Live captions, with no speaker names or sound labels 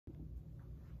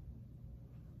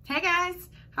Hey guys,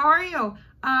 how are you?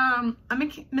 I'm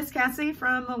Miss Cassie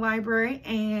from the library,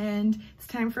 and it's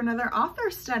time for another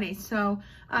author study. So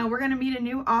we're going to meet a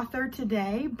new author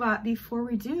today, but before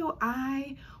we do,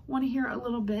 I want to hear a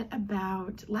little bit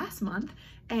about last month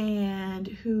and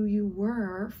who you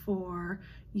were for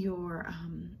your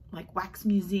like wax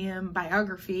museum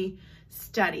biography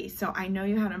study. So I know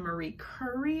you had a Marie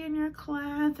Curie in your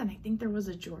class, and I think there was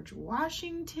a George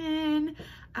Washington.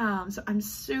 So I'm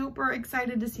super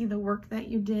excited to see the work that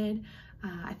you did.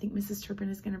 I think Mrs. Turpin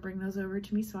is going to bring those over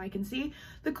to me so I can see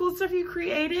the cool stuff you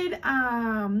created.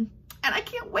 And I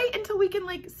can't wait until we can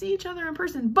like see each other in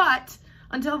person. But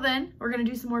until then, we're going to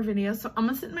do some more videos. So I'm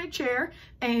going to sit in my chair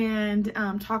and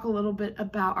talk a little bit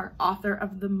about our author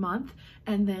of the month.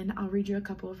 And then I'll read you a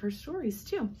couple of her stories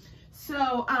too.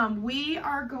 So we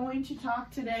are going to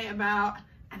talk today about,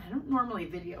 and I don't normally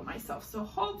video myself, so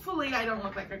hopefully I don't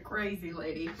look like a crazy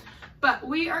lady, but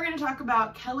we are going to talk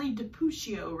about Kelly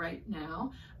DiPucchio right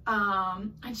now.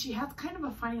 And she has kind of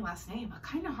a funny last name, a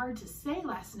kind of hard to say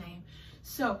last name.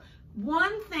 So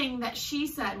one thing that she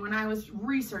said when I was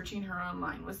researching her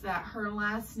online was that her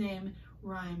last name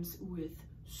rhymes with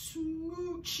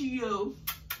Smoochio.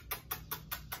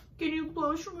 Can you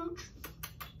blow smooch?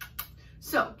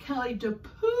 So Kelly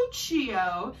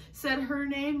DiPucchio said her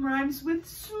name rhymes with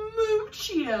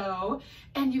Smoochio,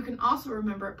 and you can also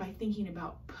remember it by thinking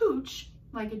about pooch,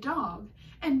 like a dog.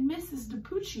 And Mrs.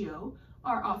 DiPucchio,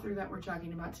 our author that we're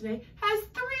talking about today, has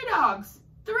three dogs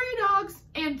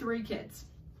and 3 kids.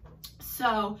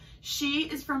 So she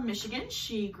is from Michigan.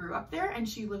 She grew up there and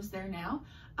she lives there now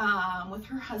with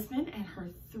her husband and her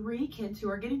 3 kids who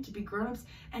are getting to be grown-ups,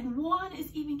 and one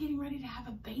is even getting ready to have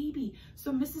a baby.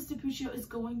 So Mrs. DiPucchio is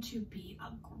going to be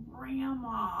a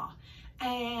grandma,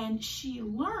 and she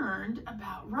learned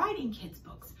about writing kids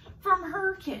books from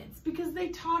her kids because they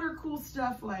taught her cool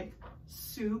stuff like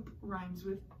soup rhymes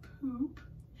with poop,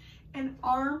 and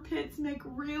armpits make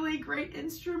really great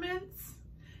instruments,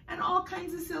 and all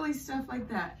kinds of silly stuff like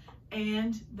that.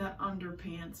 And the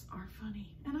underpants are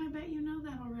funny. And I bet you know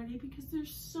that already because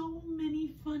there's so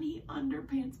many funny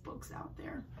underpants books out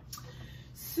there.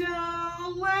 So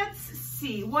let's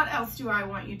see, what else do I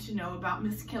want you to know about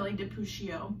Miss Kelly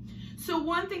DiPucchio? So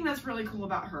one thing that's really cool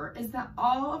about her is that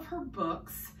all of her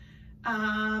books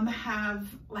have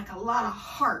like a lot of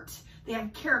heart. They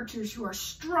have characters who are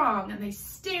strong and they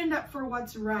stand up for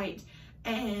what's right,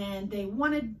 and they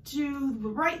want to do the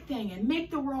right thing and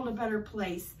make the world a better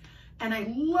place. And I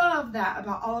love that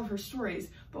about all of her stories.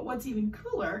 But what's even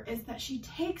cooler is that she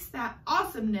takes that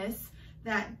awesomeness,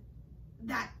 that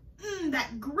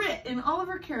grit in all of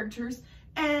her characters,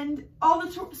 and all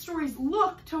the stories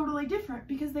look totally different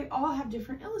because they all have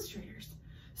different illustrators.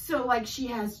 So like she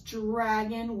has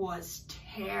Dragon was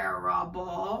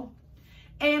terrible.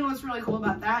 And what's really cool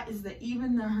about that is that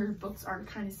even though her books are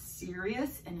kind of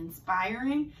serious and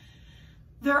inspiring,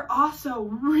 they're also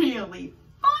really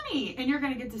funny, and you're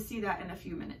going to get to see that in a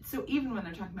few minutes. So even when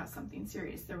they're talking about something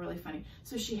serious, they're really funny.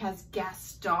 So she has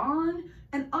Gaston,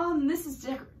 and this is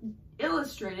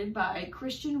illustrated by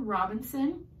Christian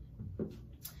Robinson,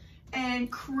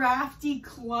 and Crafty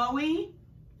Chloe,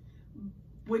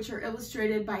 which are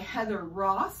illustrated by Heather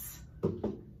Ross.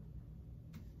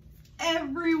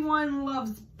 Everyone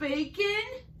Loves Bacon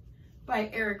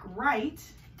by Eric Wright.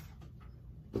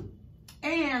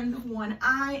 And the one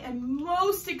I am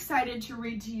most excited to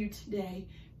read to you today,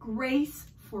 Grace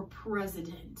for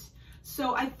President.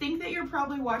 So I think that you're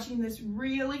probably watching this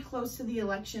really close to the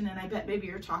election, and I bet maybe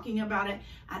you're talking about it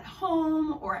at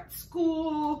home or at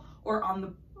school or on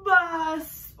the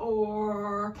bus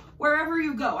or wherever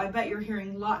you go. I bet you're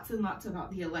hearing lots and lots about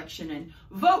the election and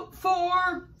vote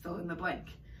for fill in the blank.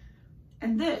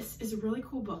 And this is a really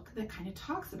cool book that kind of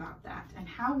talks about that and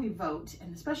how we vote,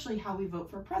 and especially how we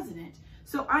vote for president.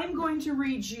 So I'm going to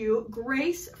read you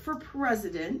Grace for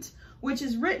President, which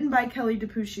is written by Kelly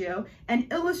DiPucchio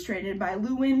and illustrated by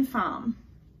Lewin Pham.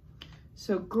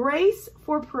 So Grace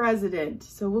for President.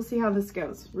 So we'll see how this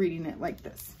goes, reading it like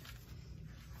this.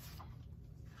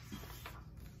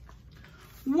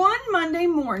 One Monday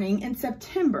morning in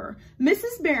September,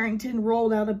 Mrs. Barrington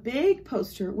rolled out a big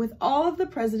poster with all of the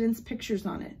president's pictures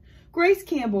on it. Grace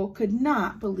Campbell could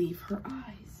not believe her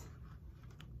eyes.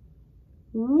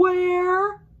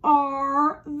 Where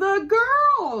are the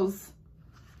girls?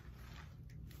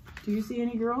 Do you see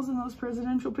any girls in those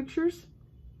presidential pictures?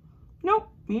 Nope,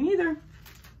 me neither.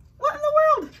 What in the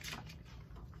world?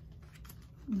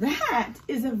 That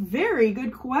is a very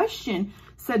good question,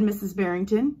 said Mrs.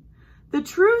 Barrington. The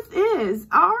truth is,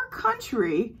 our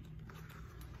country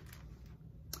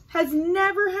has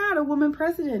never had a woman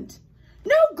president.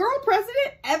 No girl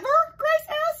president ever?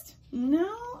 Grace asked.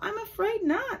 "No, I'm afraid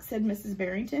not," said Mrs.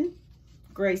 Barrington.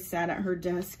 Grace sat at her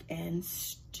desk and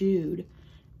stewed.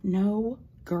 No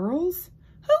girls?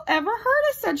 Who ever heard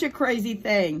of such a crazy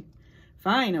thing?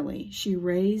 Finally, she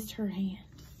raised her hand.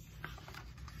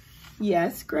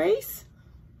 "Yes, Grace?"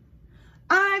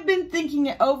 "I've been thinking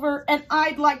it over, and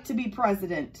I'd like to be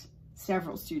president."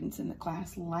 Several students in the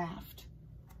class laughed.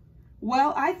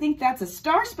 "Well, I think that's a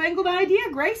star-spangled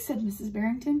idea, Grace," said Mrs.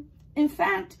 Barrington. "In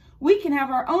fact, we can have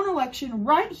our own election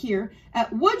right here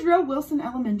at Woodrow Wilson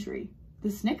Elementary." The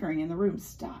snickering in the room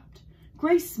stopped.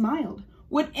 Grace smiled.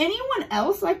 "Would anyone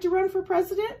else like to run for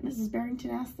president?" Mrs. Barrington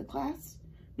asked the class.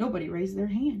 Nobody raised their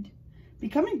hand.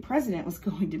 Becoming president was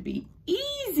going to be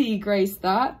easy, Grace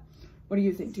thought. What do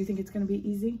you think? Do you think it's going to be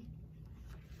easy?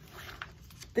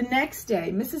 The next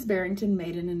day, Mrs. Barrington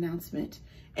made an announcement.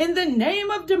 "In the name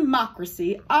of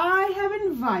democracy, I have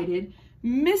invited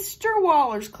Mr.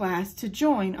 Waller's class to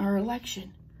join our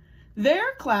election.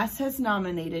 Their class has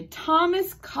nominated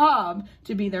Thomas Cobb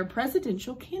to be their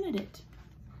presidential candidate."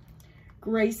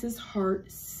 Grace's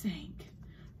heart sank.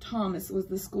 Thomas was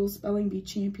the school spelling bee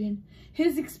champion.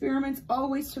 His experiments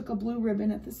always took a blue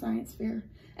ribbon at the science fair,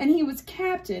 and he was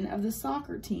captain of the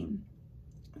soccer team.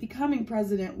 Becoming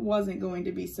president wasn't going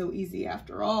to be so easy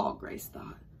after all, Grace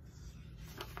thought.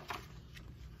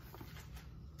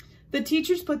 The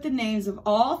teachers put the names of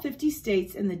all 50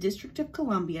 states in the District of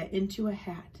Columbia into a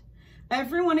hat.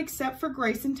 Everyone except for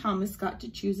Grace and Thomas got to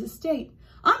choose a state.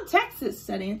 "I'm Texas,"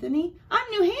 said Anthony. "I'm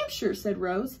New Hampshire," said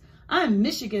Rose. "I'm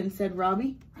Michigan," said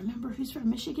Robbie. Remember who's from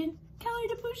Michigan? Kelly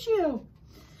DiPucchio.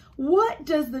 "What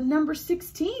does the number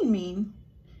 16 mean?"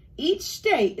 "Each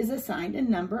state is assigned a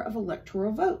number of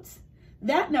electoral votes.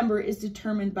 That number is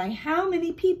determined by how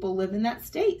many people live in that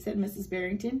state," said Mrs.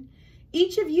 Barrington.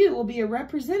 "Each of you will be a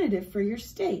representative for your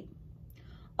state.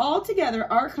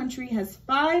 Altogether, our country has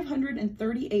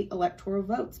 538 electoral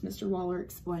votes," Mr. Waller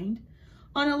explained.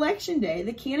 "On election day,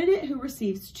 the candidate who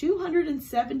receives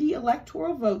 270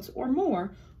 electoral votes or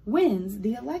more wins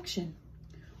the election."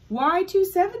 "Why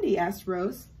 270? asked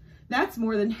Rose. "That's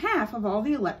more than half of all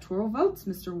the electoral votes,"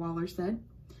 Mr. Waller said.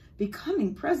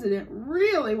 Becoming president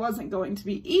really wasn't going to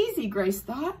be easy, Grace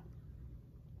thought.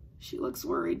 She looks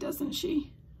worried, doesn't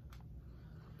she?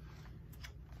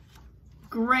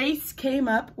 Grace came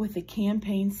up with a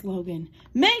campaign slogan.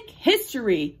 "Make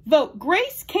history! Vote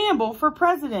Grace Campbell for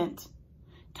president."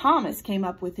 Thomas came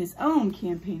up with his own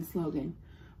campaign slogan.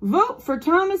 "Vote for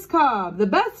Thomas Cobb, the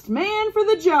best man for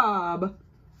the job."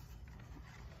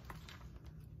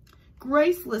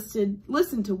 Grace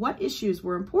listened to what issues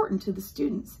were important to the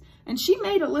students, and she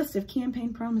made a list of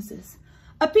campaign promises.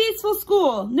 A peaceful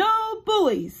school, no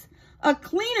bullies. A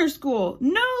cleaner school,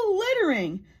 no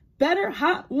littering. Better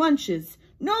hot lunches,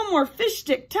 no more fish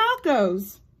stick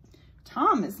tacos.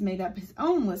 Thomas made up his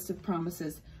own list of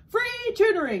promises. Free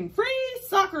tutoring, free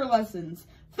soccer lessons,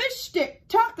 fish stick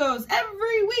tacos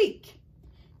every week.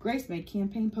 Grace made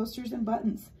campaign posters and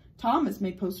buttons. Thomas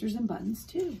made posters and buttons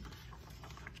too.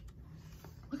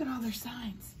 Look at all their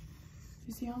signs.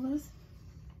 You see all those?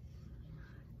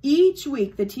 Each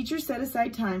week, the teachers set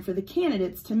aside time for the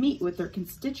candidates to meet with their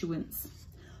constituents.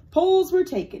 Polls were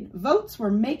taken. Voters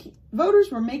were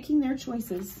making their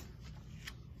choices.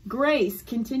 Grace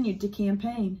continued to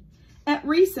campaign. At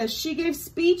recess, she gave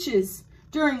speeches.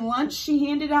 During lunch, she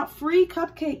handed out free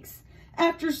cupcakes.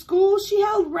 After school, she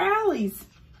held rallies.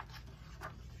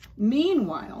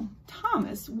 Meanwhile,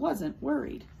 Thomas wasn't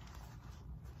worried.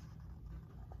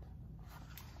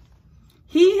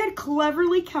 He had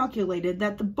cleverly calculated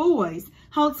that the boys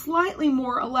held slightly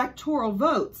more electoral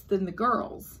votes than the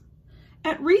girls.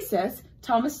 At recess,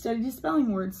 Thomas studied his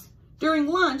spelling words. During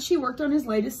lunch, he worked on his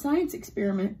latest science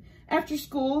experiment. After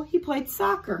school, he played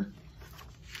soccer.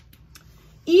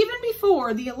 Even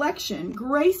before the election,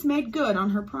 Grace made good on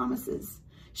her promises.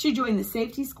 She joined the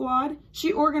safety squad,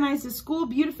 she organized a school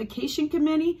beautification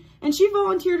committee, and she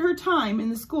volunteered her time in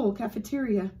the school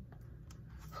cafeteria.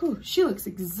 Whew, she looks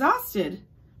exhausted.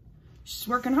 She's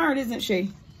working hard, isn't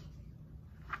she?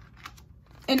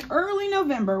 In early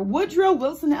November, Woodrow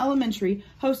Wilson Elementary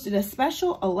hosted a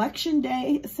special Election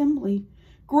Day assembly.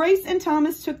 Grace and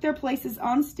Thomas took their places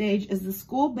on stage as the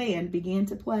school band began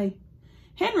to play.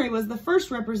 Henry was the first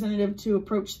representative to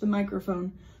approach the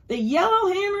microphone. The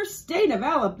Yellowhammer State of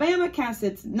Alabama casts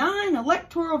its 9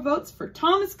 electoral votes for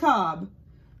Thomas Cobb,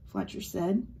 Fletcher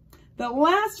said. The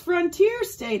last frontier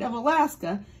state of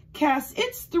Alaska casts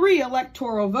its 3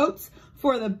 electoral votes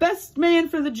for the best man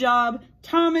for the job,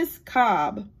 Thomas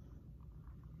Cobb.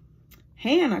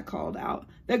 Hannah called out,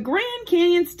 the Grand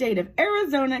Canyon state of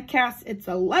Arizona casts its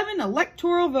 11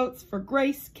 electoral votes for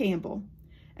Grace Campbell.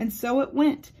 And so it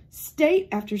went. State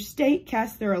after state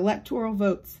cast their electoral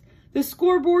votes. The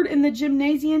scoreboard in the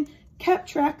gymnasium kept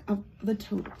track of the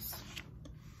totals.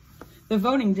 The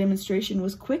voting demonstration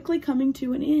was quickly coming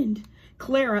to an end.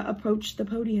 Clara approached the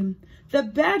podium. The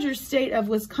Badger State of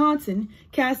Wisconsin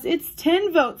cast its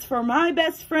 10 votes for my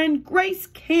best friend, Grace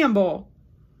Campbell.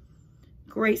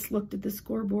 Grace looked at the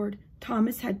scoreboard.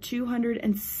 Thomas had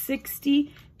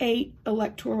 268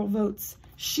 electoral votes.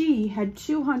 She had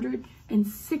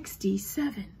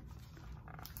 267.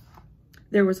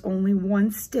 There was only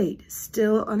one state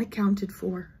still unaccounted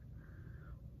for.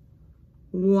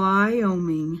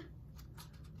 Wyoming.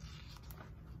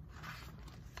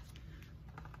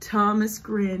 Thomas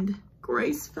grinned.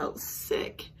 Grace felt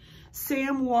sick.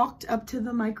 Sam walked up to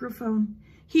the microphone.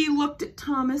 He looked at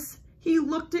Thomas. He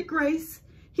looked at Grace.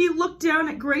 He looked down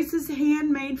at Grace's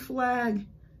handmade flag.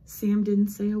 Sam didn't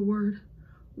say a word.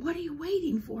 "What are you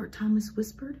waiting for?" Thomas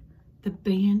whispered. The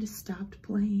band stopped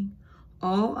playing.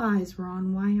 All eyes were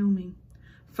on Wyoming.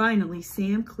 Finally,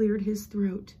 Sam cleared his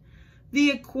throat.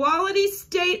 The Equality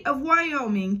State of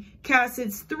Wyoming cast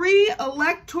its 3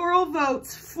 electoral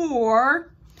votes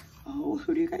for... Oh,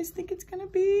 who do you guys think it's going to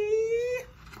be?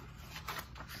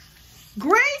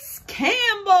 Grace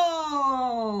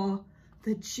Campbell!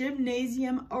 The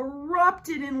gymnasium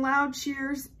erupted in loud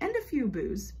cheers and a few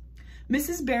boos.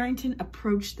 Mrs. Barrington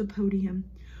approached the podium.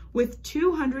 With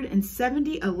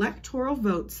 270 electoral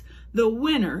votes, the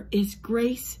winner is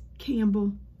Grace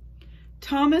Campbell.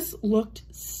 Thomas looked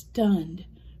stunned.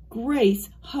 Grace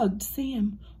hugged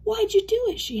Sam. "Why'd you do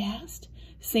it?" she asked.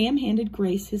 Sam handed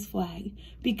Grace his flag.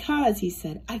 "Because," he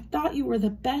said, "I thought you were the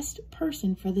best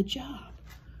person for the job."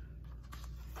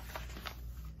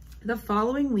 The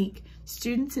following week,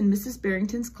 students in Mrs.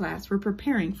 Barrington's class were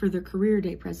preparing for their career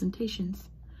day presentations.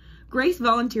 Grace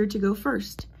volunteered to go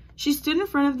first. She stood in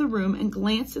front of the room and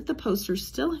glanced at the posters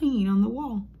still hanging on the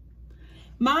wall.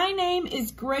 "My name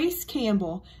is Grace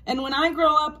Campbell, and when I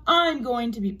grow up, I'm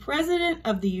going to be President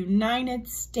of the United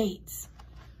States."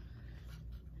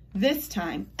 This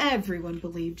time, everyone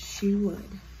believed she would.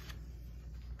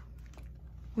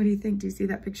 What do you think? Do you see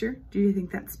that picture? Do you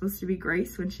think that's supposed to be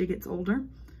Grace when she gets older,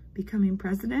 becoming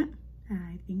president?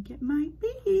 I think it might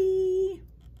be.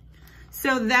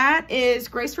 So that is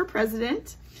Grace for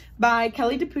President by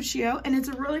Kelly DiPucchio, and it's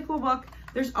a really cool book.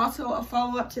 There's also a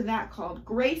follow-up to that called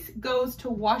Grace Goes to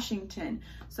Washington.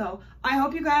 So I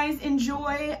hope you guys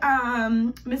enjoy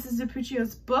Mrs.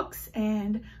 DiPucchio's books,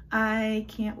 and I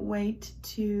can't wait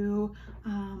to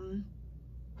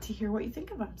hear what you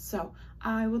think of them. So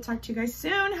I will talk to you guys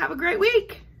soon. Have a great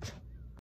week.